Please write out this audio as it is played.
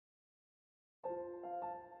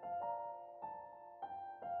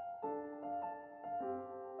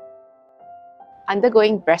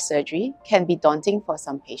Undergoing breast surgery can be daunting for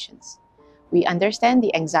some patients. We understand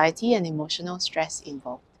the anxiety and emotional stress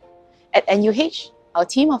involved. At NUH, our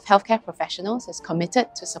team of healthcare professionals is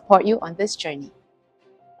committed to support you on this journey.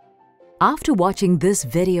 After watching this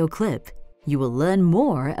video clip, you will learn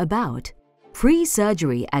more about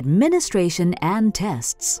pre-surgery administration and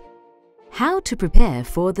tests, how to prepare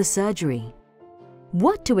for the surgery,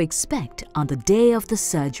 what to expect on the day of the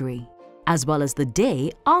surgery, as well as the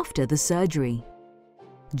day after the surgery.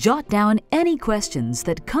 Jot down any questions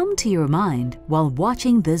that come to your mind while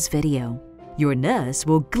watching this video. Your nurse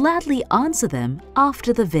will gladly answer them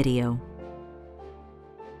after the video.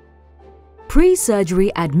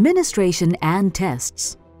 Pre-surgery administration and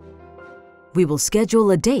tests. We will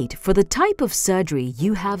schedule a date for the type of surgery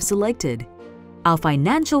you have selected. Our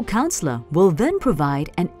financial counselor will then provide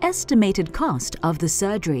an estimated cost of the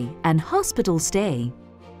surgery and hospital stay.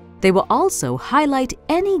 They will also highlight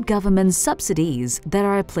any government subsidies that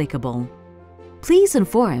are applicable. Please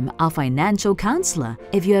inform our financial counselor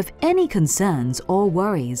if you have any concerns or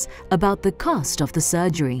worries about the cost of the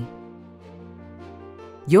surgery.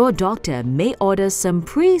 Your doctor may order some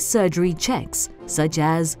pre-surgery checks such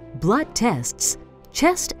as blood tests,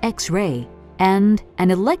 chest X-ray, and an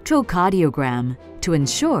electrocardiogram to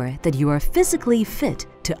ensure that you are physically fit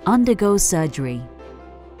to undergo surgery.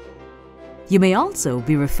 You may also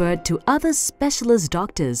be referred to other specialist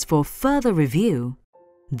doctors for further review.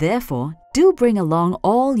 Therefore, do bring along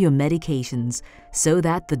all your medications so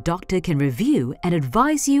that the doctor can review and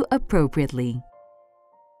advise you appropriately.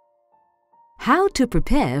 How to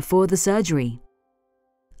prepare for the surgery.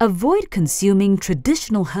 Avoid consuming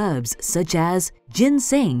traditional herbs such as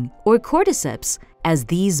ginseng or cordyceps, as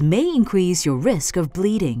these may increase your risk of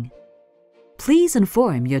bleeding. Please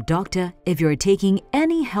inform your doctor if you are taking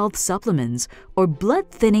any health supplements or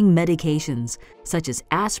blood-thinning medications such as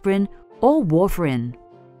aspirin or warfarin.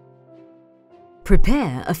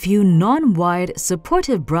 Prepare a few non-wired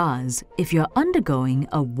supportive bras if you are undergoing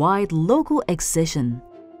a wide local excision.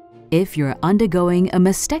 If you are undergoing a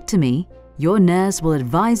mastectomy, your nurse will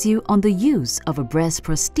advise you on the use of a breast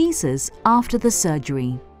prosthesis after the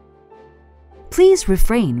surgery. Please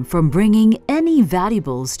refrain from bringing any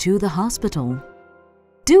valuables to the hospital.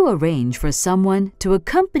 Do arrange for someone to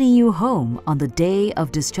accompany you home on the day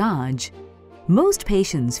of discharge. Most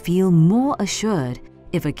patients feel more assured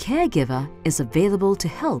if a caregiver is available to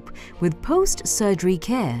help with post-surgery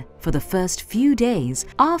care for the first few days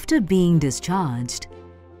after being discharged.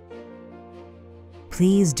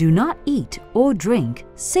 Please do not eat or drink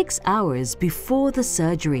 6 hours before the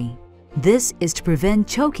surgery. This is to prevent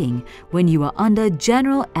choking when you are under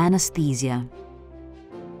general anesthesia.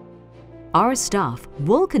 Our staff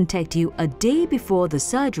will contact you a day before the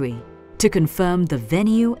surgery to confirm the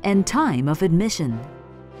venue and time of admission,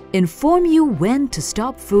 inform you when to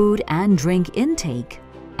stop food and drink intake,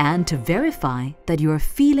 and to verify that you are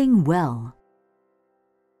feeling well.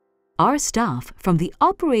 Our staff from the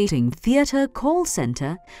operating theatre call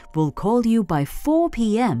center will call you by 4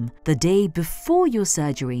 p.m. the day before your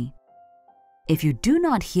surgery. If you do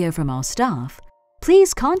not hear from our staff,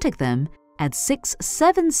 please contact them at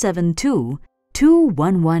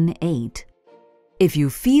 6772-2118. If you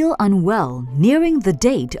feel unwell nearing the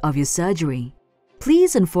date of your surgery,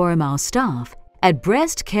 please inform our staff at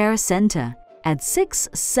Breast Care Center at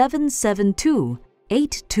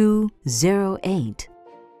 6772-8208.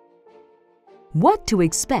 What to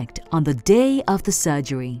expect on the day of the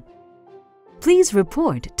surgery. Please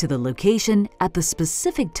report to the location at the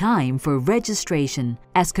specific time for registration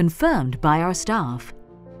as confirmed by our staff.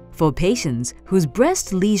 For patients whose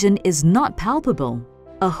breast lesion is not palpable,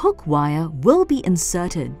 a hook wire will be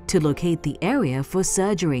inserted to locate the area for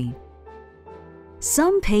surgery.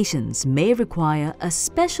 Some patients may require a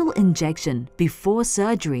special injection before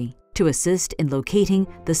surgery to assist in locating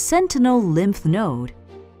the sentinel lymph node.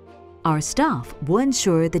 Our staff will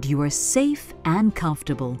ensure that you are safe and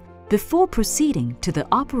comfortable before proceeding to the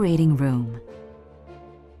operating room.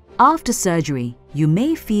 After surgery, you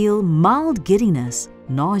may feel mild giddiness,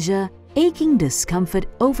 nausea, aching discomfort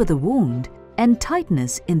over the wound, and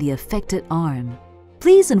tightness in the affected arm.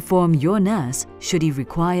 Please inform your nurse should you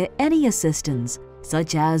require any assistance,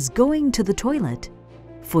 such as going to the toilet.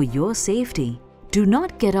 For your safety, do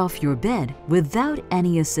not get off your bed without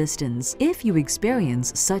any assistance if you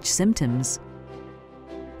experience such symptoms.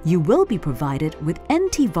 You will be provided with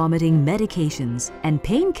anti-vomiting medications and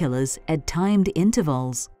painkillers at timed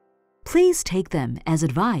intervals. Please take them as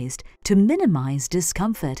advised to minimize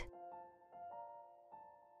discomfort.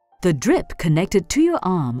 The drip connected to your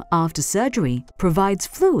arm after surgery provides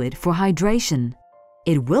fluid for hydration.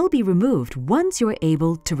 It will be removed once you're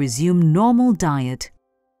able to resume normal diet.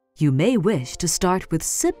 You may wish to start with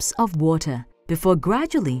sips of water before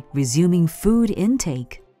gradually resuming food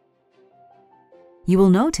intake. You will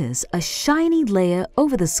notice a shiny layer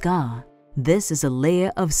over the scar. This is a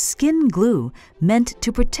layer of skin glue meant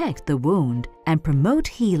to protect the wound and promote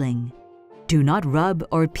healing. Do not rub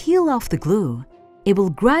or peel off the glue. It will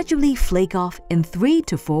gradually flake off in 3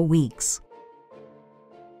 to 4 weeks.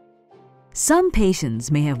 Some patients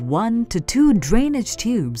may have 1 to 2 drainage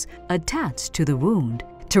tubes attached to the wound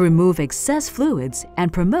to remove excess fluids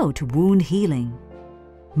and promote wound healing.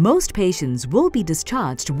 Most patients will be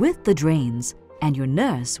discharged with the drains, and your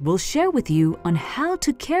nurse will share with you on how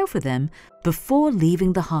to care for them before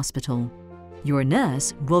leaving the hospital. Your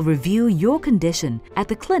nurse will review your condition at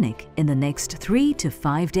the clinic in the next 3 to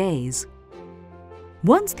 5 days.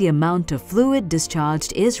 Once the amount of fluid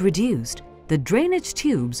discharged is reduced, the drainage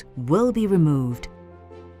tubes will be removed.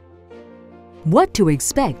 What to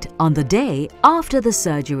expect on the day after the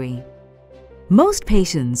surgery? Most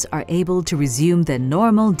patients are able to resume their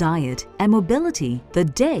normal diet and mobility the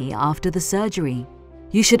day after the surgery.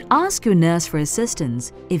 You should ask your nurse for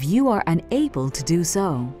assistance if you are unable to do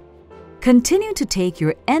so. Continue to take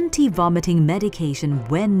your anti-vomiting medication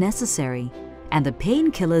when necessary and the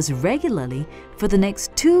painkillers regularly for the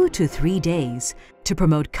next 2 to 3 days to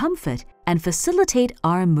promote comfort and facilitate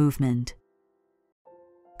arm movement.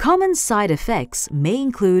 Common side effects may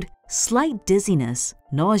include slight dizziness,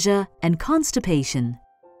 nausea, and constipation.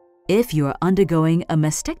 If you are undergoing a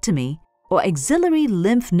mastectomy or axillary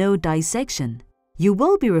lymph node dissection, you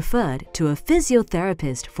will be referred to a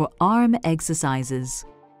physiotherapist for arm exercises.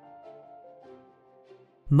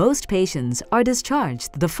 Most patients are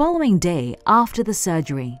discharged the following day after the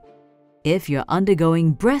surgery. If you're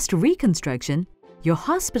undergoing breast reconstruction, your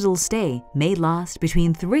hospital stay may last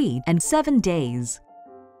between 3 and 7 days.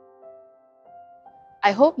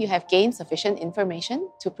 I hope you have gained sufficient information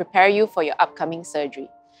to prepare you for your upcoming surgery.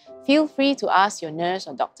 Feel free to ask your nurse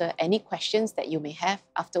or doctor any questions that you may have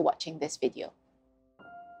after watching this video.